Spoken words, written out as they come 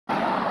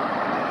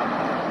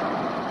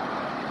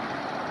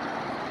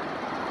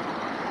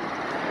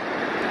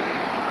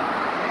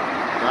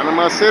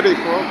Panama City,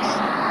 folks.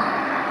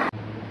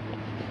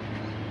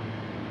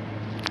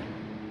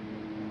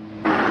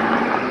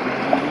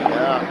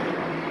 Yeah,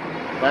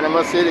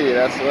 Panama City,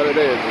 that's what it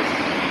is. It's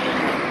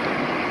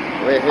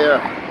way here.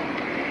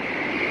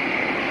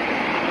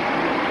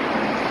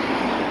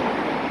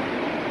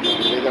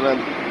 We're gonna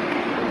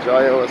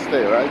enjoy our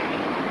stay, right?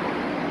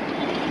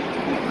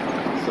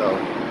 So,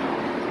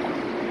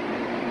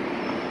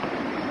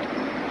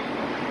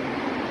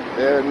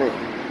 bear with me.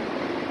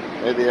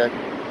 Maybe I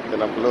can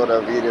upload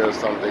a video or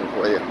something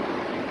for you.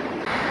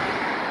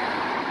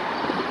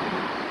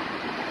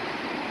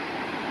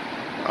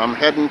 I'm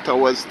heading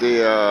towards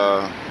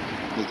the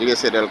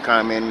Iglesia del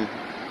Carmen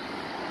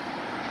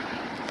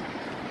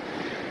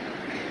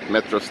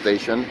metro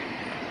station,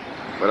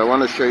 but I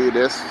want to show you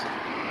this.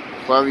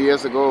 5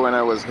 years ago when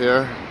I was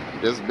here,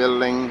 this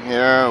building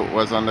here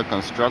was under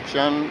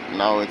construction.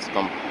 Now it's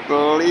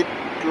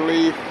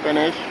completely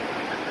finished,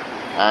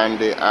 and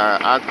they are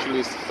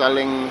actually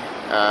selling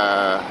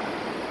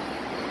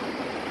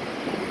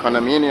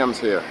condominiums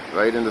here,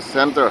 right in the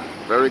center.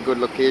 Very good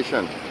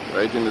location,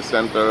 right in the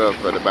center of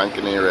the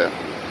banking area.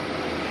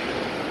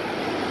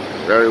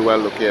 Very well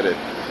located.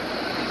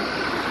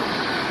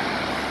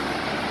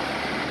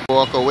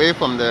 Walk away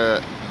from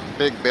the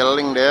big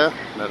building there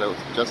that I was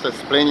just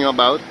explaining you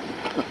about.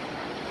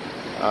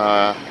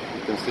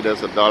 You can see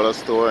there's a dollar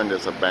store and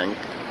there's a bank,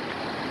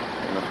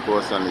 and of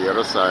course on the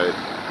other side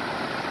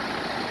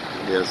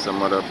there's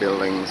some other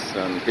buildings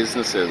and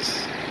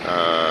businesses.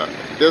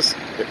 This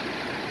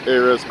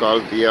area is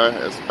called Via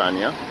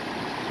España.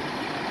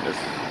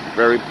 It's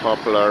very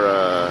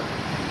popular,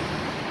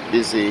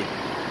 busy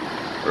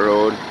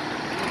road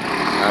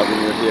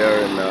avenue here,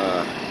 and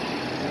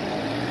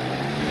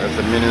there's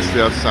the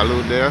Ministry of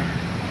Salud there,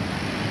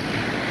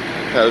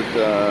 Health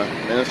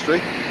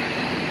Ministry,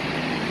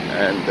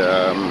 and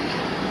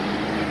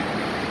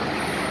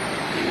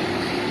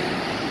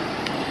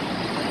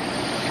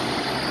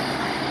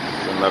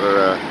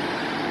another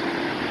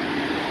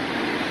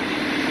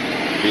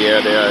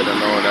via there. I don't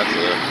know, that's a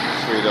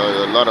street.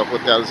 There's a lot of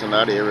hotels in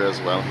that area as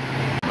well.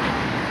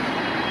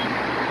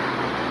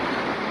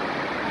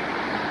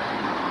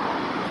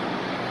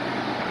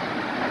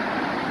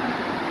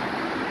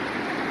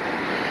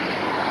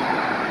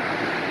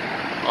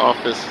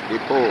 Office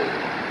Depot.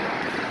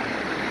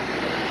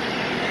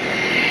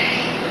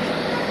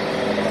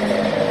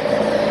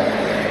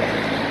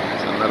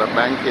 There's another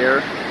bank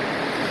here,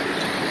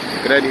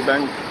 Credit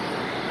Bank.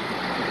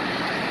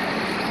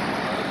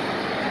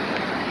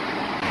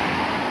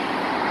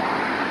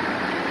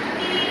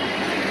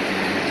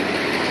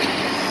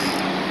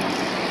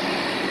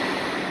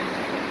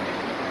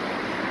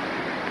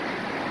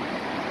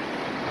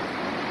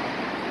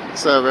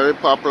 It's a very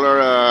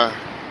popular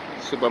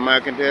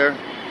supermarket here,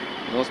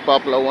 most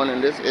popular one in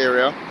this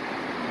area.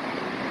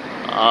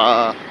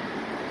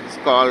 It's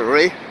called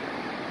Ray,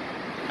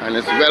 and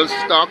it's well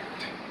stocked.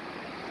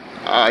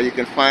 You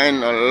can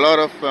find a lot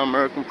of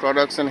American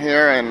products in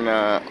here, and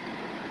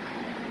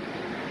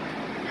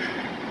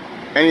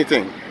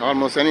anything,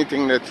 almost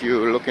anything that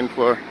you're looking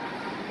for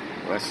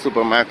where a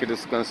supermarket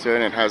is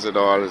concerned, it has it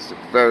all. It's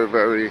very,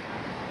 very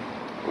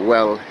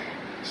well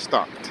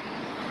stocked.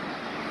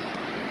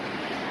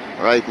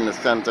 Right in the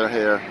center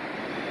here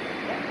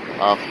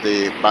of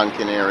the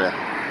banking area.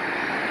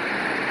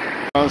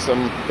 Found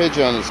some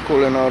pigeons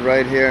cooling out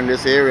right here in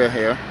this area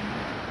here,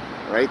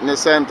 right in the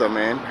center,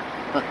 man.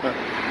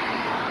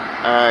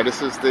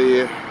 This is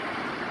the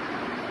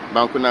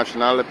Banco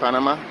Nacional de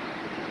Panama.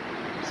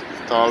 It's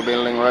a tall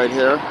building right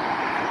here,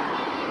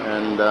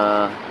 and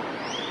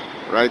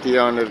right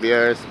here on the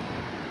Via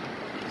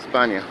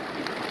España.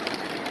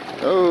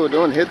 Oh,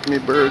 don't hit me,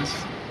 birds.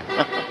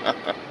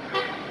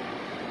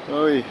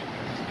 Oy.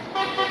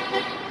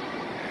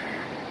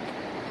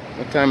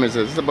 What time is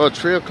it? It's about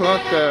 3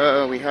 o'clock.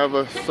 We have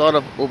a sort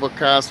of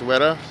overcast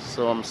weather,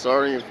 so I'm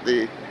sorry if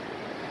the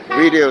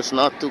video is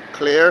not too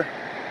clear,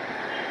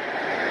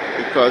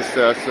 because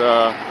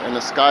in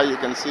the sky you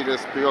can see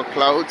there's pure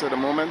clouds at the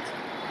moment.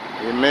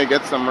 We may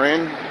get some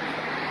rain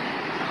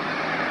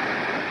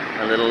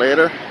a little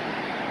later.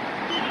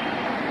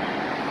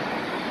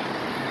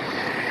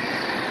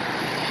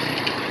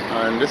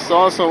 And this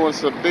also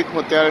was a big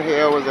hotel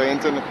here, was an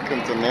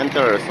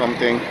Intercontinental or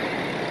something.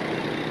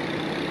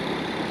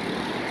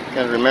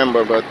 Can't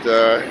remember, but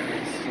it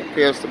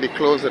appears to be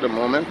closed at the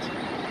moment.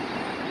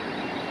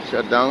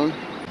 Shut down.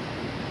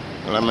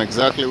 Well, I'm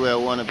exactly where I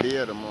want to be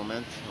at the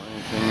moment.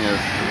 Only thing is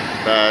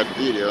bad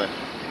video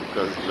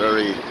because it's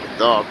very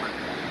dark.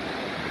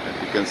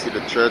 And you can see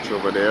the church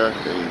over there,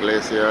 the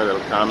Iglesia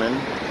del Carmen.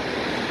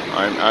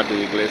 I'm at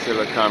the Iglesia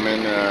del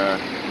Carmen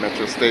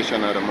metro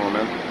station at the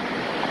moment,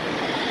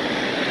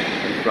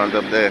 in front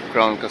of the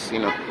Crown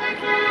Casino.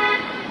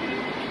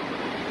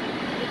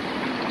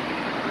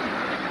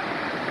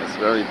 It's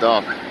very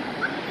dark.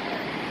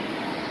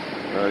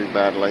 Very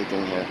bad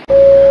lighting here.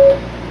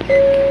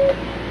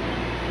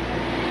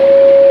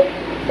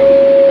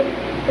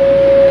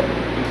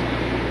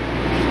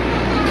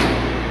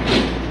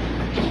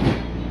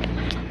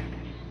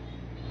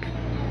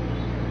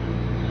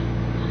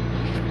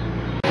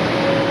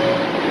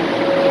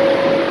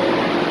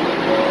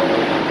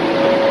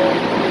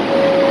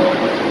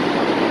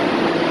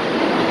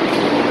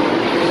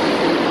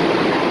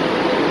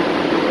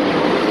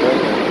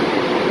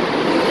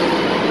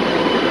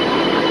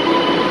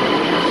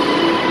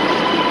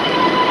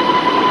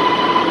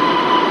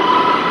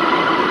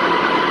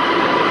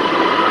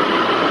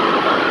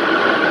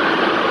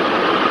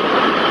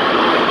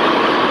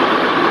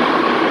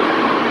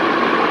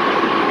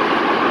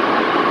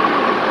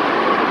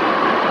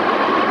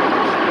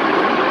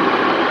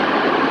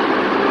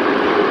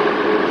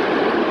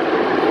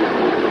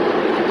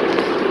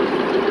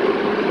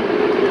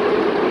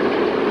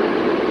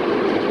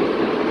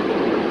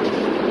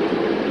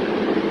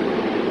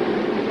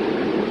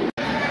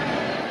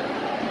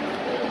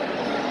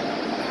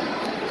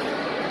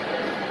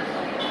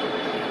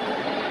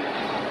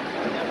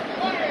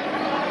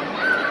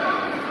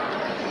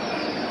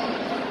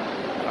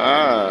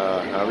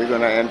 Ah, are we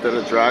gonna enter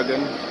the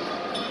dragon?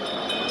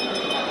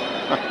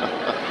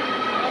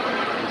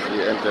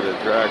 We enter the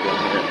dragon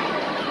here.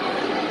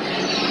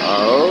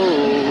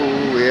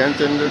 Oh, we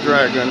entered the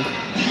dragon.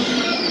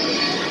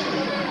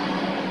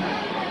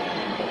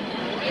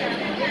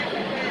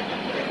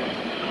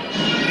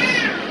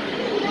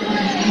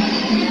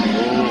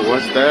 Oh,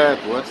 what's that?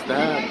 What's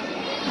that?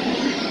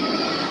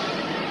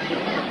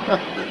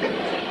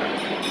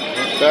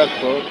 What's that,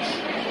 folks?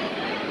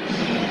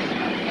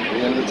 We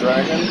in the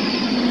dragon?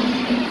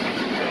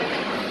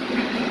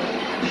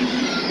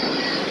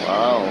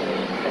 Wow.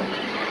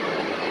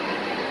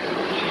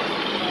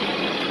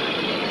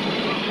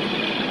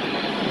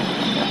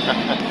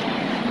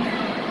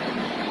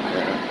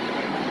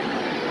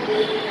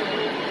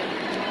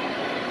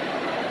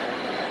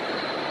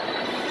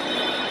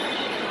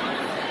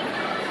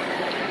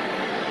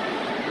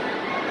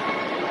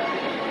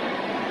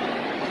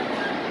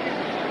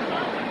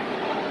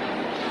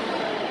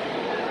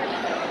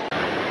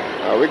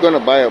 Are we gonna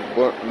buy a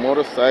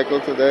motorcycle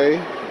today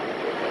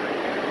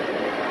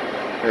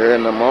here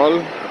in the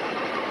mall?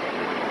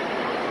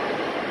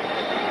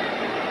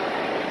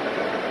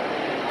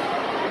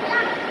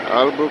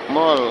 Albrook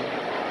Mall.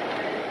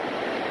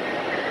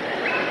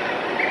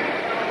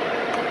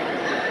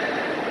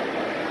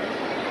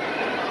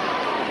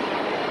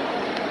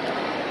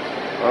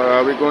 Or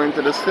are we going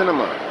to the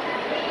cinema?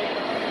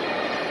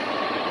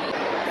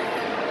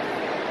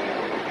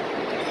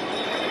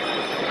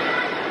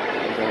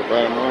 We're gonna buy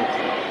a motorcycle.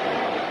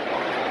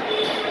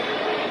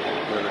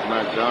 There's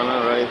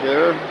McDonald's right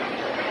here.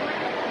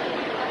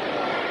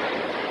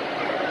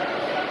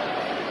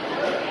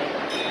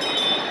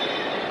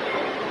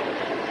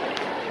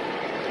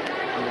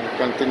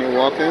 Continue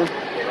walking.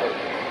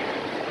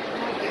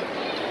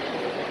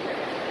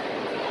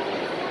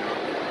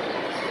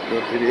 Go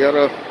to the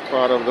other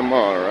part of the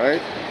mall,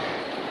 right?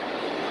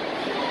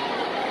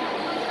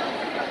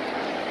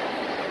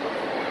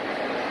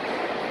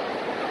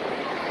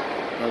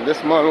 Now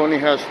this mall only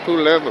has 2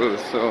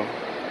 levels, so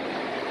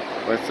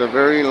it's a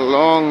very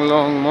long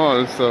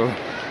mall, so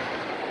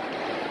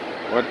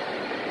what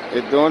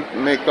it don't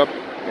make up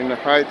in the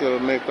height, it'll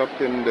make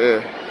up in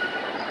the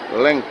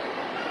length.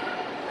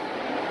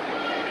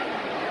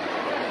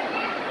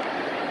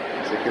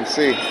 As you can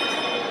see,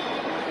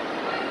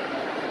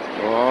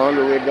 go all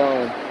the way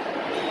down.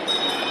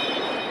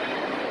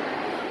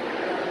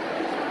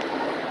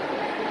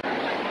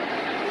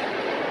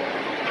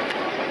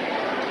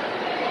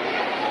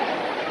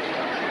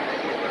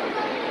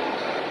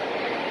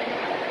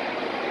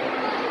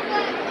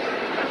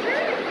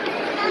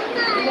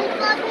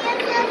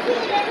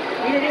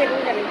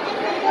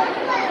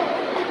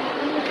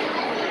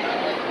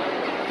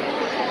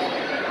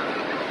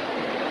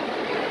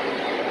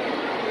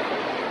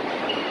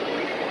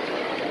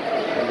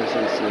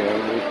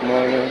 Good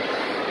morning.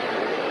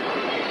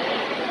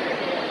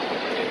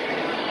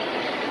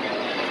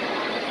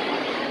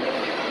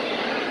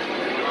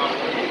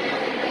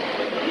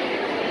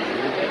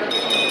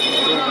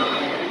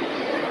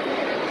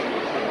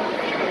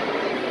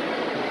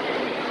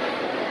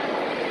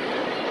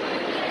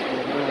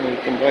 You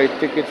can buy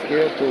tickets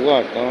here to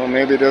what? Oh,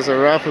 maybe there's a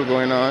raffle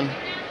going on.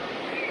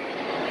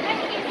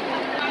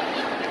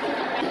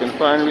 You can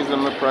find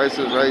reasonable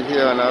prices right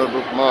here on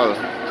Albrook Mall.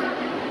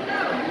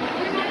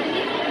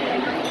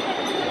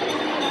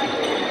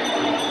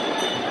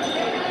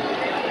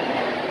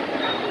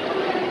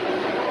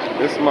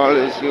 This mall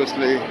is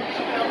usually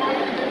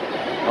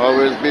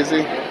always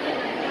busy,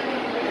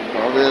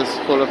 always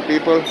full of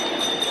people.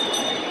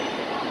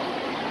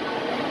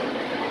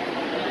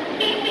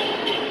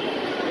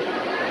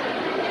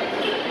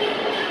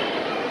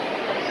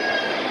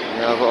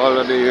 You have all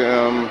of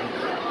the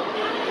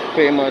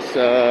famous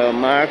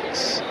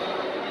marks.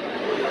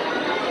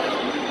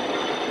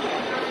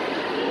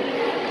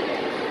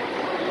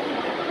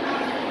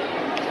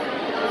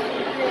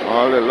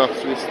 All the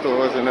luxury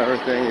stores and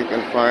everything you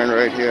can find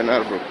right here in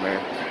Albrook,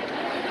 man.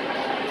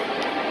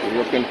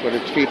 You're looking for the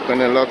cheap and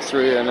the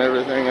luxury and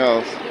everything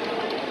else.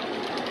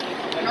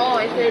 No,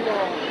 I said no.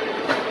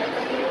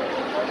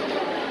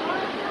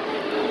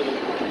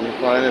 You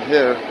find it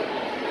here.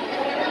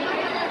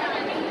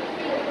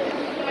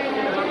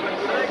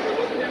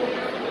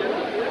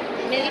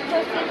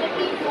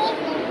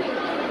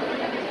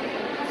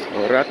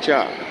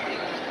 Racha.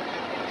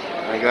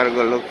 I gotta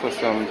go look for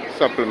some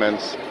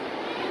supplements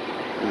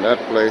in that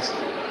place.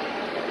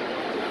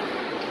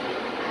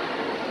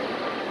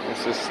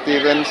 This is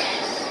Stevens.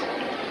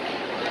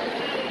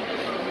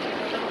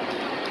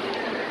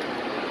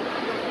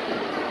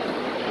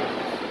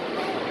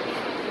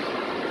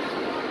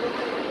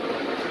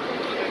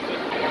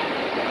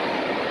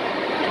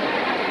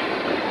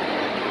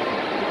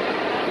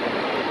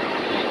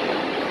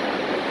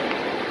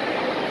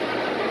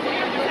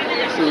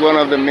 This is one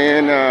of the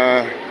main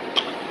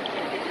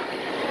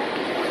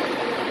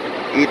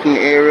eating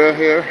area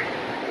here.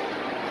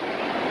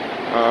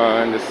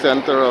 In the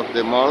center of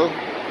the mall.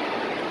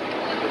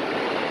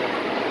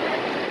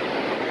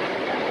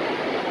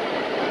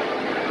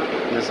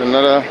 There's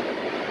another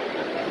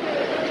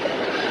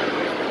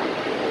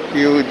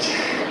Huge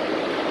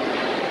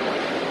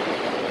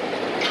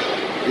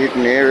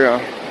eating area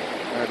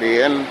at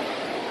the end,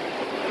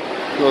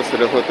 close to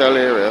the hotel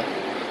area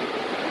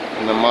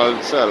in the mall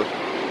itself.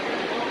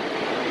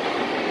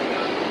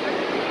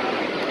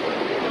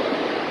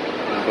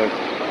 But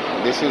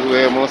this is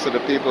where most of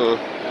the people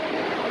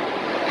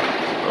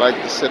like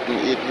to sit and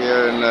eat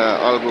here in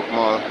Albrook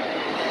Mall.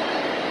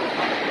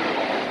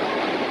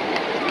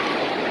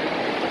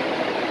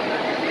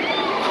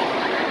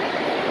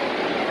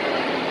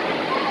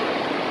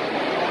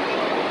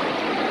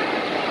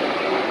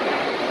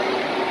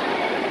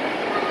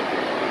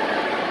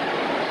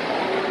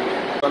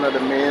 One of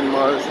the main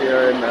malls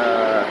here in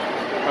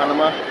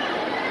Panama.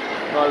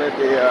 Call it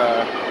the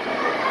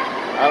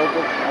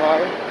Albrook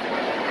Mall.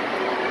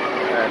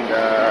 And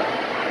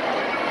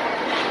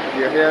if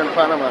you're here in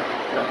Panama,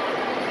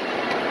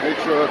 make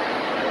sure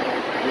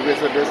you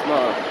visit this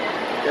mall.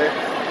 Okay?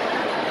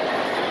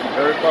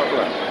 Very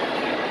popular.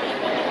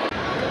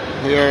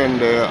 Here in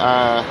the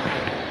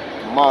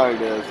mall,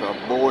 there's a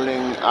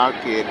bowling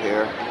arcade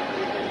here.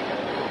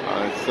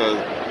 It says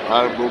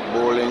Albrook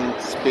Bowling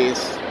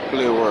Space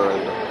Play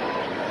World,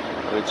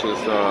 which is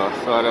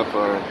sort of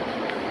a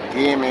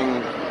game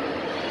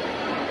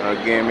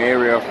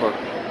area for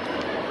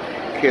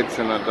kids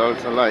and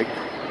adults alike.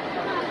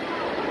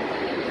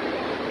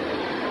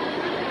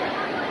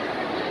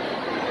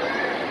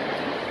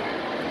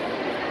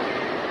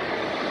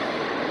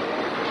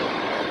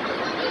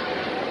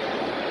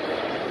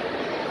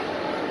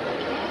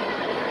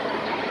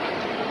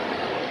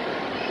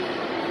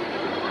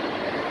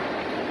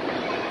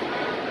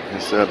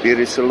 There's a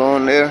beauty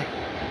salon there.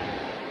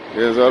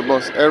 There's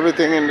almost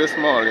everything in this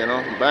mall, you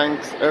know,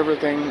 banks,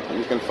 everything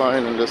you can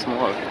find in this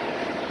mall.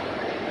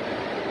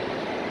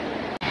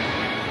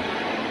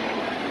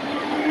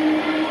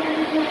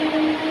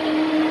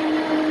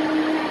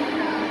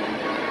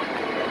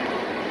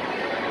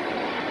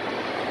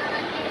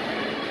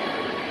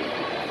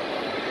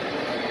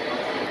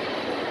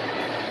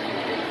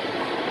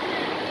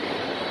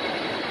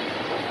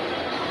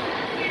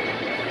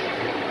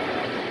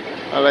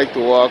 I like to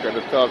walk at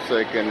the top so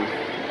I can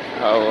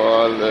have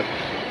all the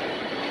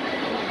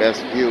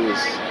best views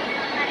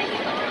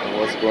of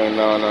what's going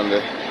on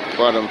the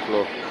bottom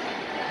floor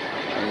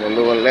and the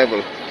lower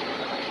level.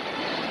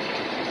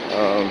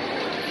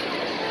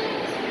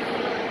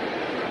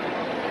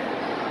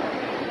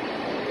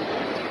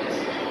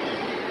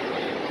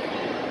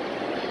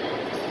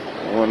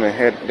 I want to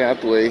head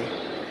that way.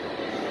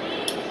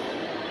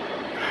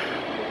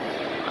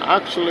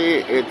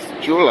 Actually, it's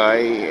July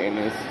and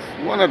it's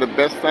one of the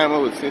best time I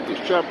would say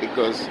to shop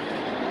because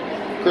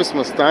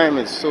Christmas time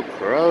is so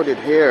crowded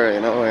here,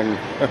 you know, and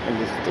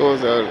the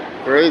stores are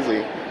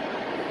crazy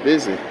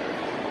busy.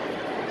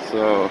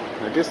 So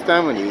at this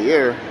time of the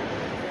year,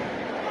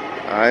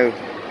 I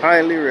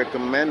highly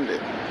recommend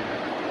it.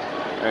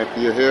 And if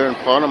you're here in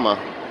Panama,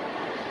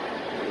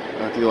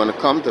 if you want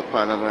to come to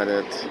Panama,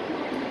 that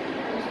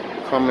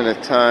come in a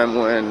time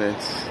when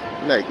it's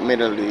like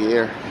middle of the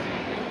year.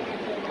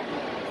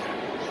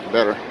 It's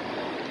better.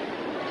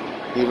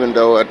 Even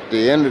though at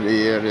the end of the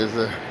year there's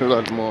a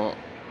lot more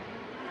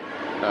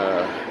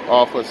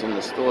offers in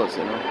the stores,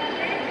 you know.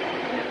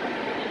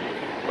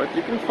 But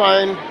you can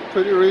find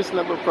pretty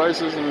reasonable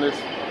prices in this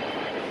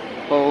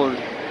whole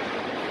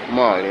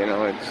mall, you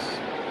know. It's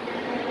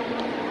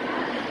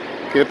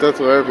catered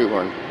to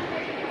everyone.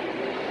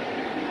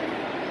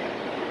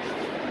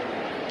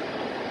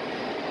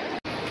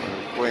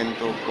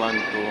 Cuento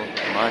cuanto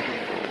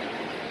mágico.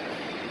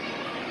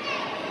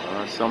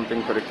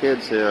 Something for the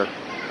kids here,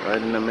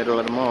 right in the middle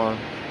of the mall.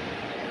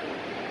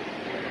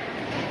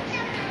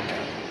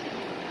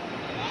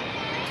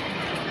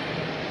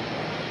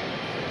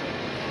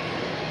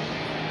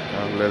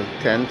 Little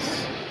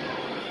tents.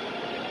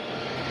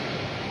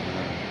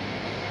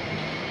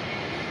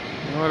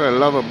 You know what I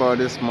love about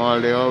this mall?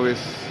 They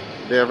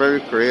are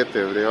very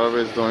creative. They're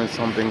always doing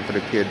something for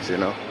the kids, you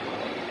know.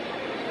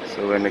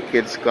 So when the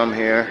kids come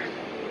here,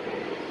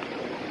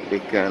 they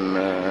can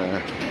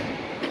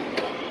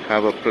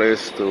have a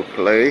place to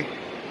play.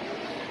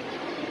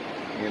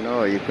 You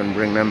know, you can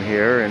bring them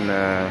here and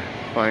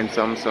find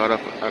some sort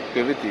of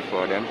activity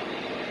for them.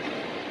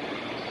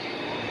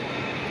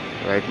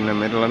 Right in the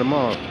middle of the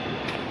mall.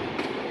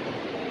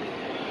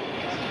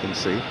 You can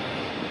see.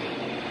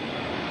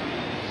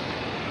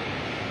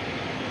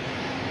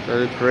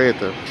 Very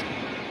creative.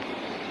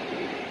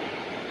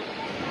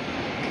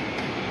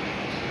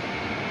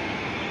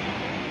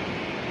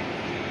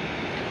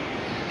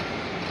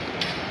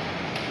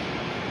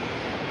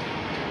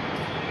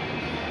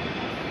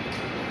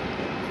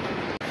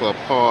 For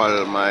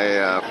Paul,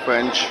 my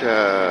French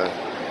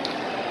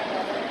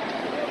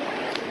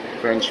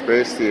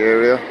pasty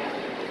area,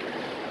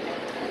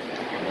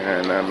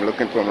 and I'm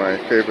looking for my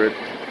favorite.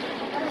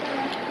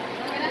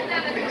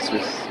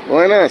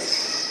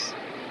 Buenas.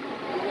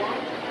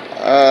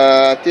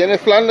 ¿Tiene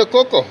flan de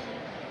coco?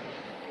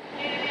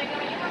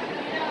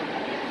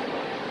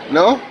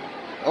 ¿No?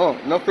 Oh,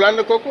 ¿no flan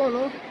de coco,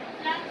 no?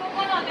 Flan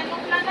coco no, tengo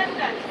flan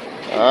natural.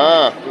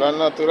 Ah, flan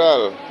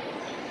natural.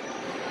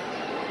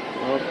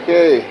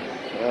 Okay.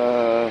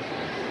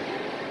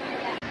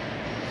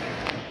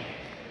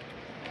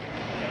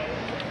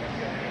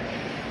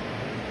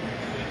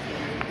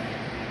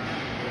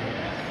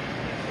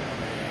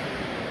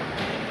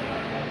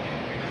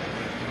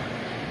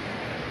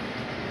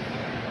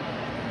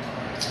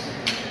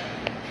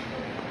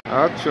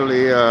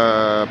 Actually,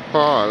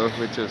 Paul,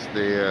 which is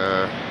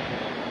the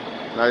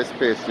nice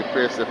pastry,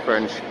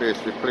 French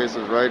pastry place,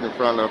 is right in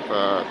front of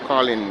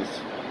Collins,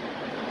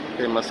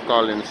 famous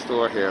Collins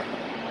store here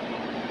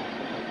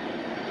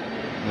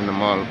in the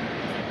mall.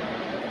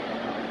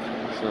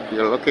 So if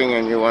you're looking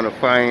and you want to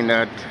find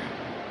that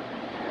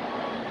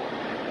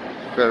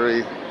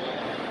very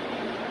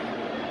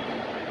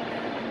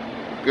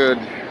good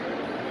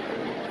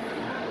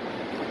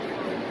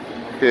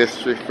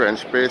pastry,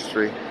 French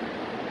pastry,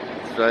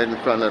 it's right in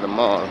front of the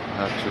mall,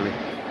 actually,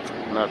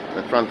 not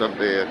in front of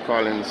the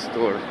Collins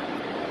store.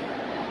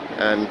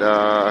 And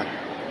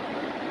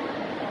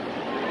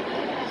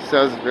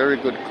sells very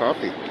good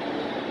coffee,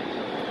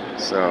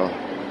 so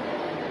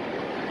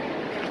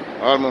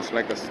almost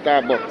like a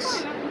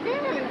Starbucks.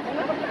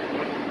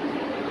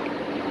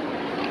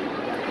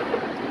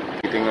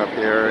 Eating up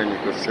here, and you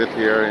could sit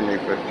here and you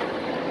could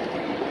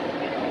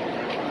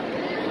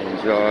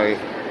enjoy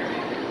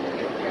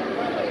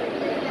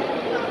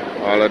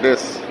all of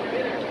this.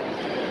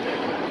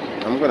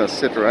 I'm gonna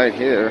sit right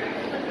here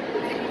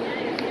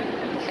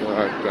so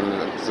I can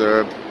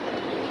observe.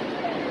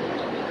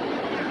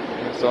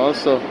 There's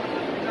also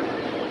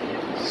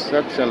a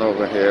section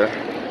over here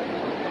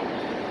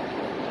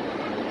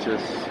which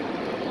is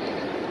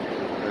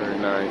very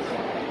nice.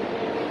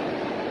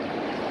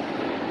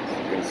 As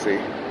you can see,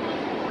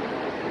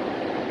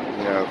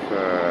 you have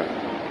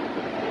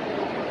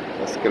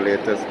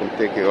escalators can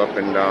take you up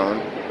and down.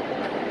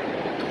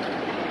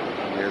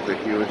 There's a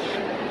huge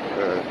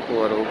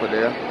court over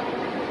there.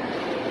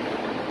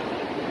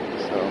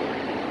 So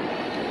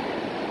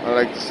I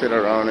like to sit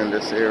around in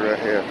this area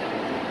here.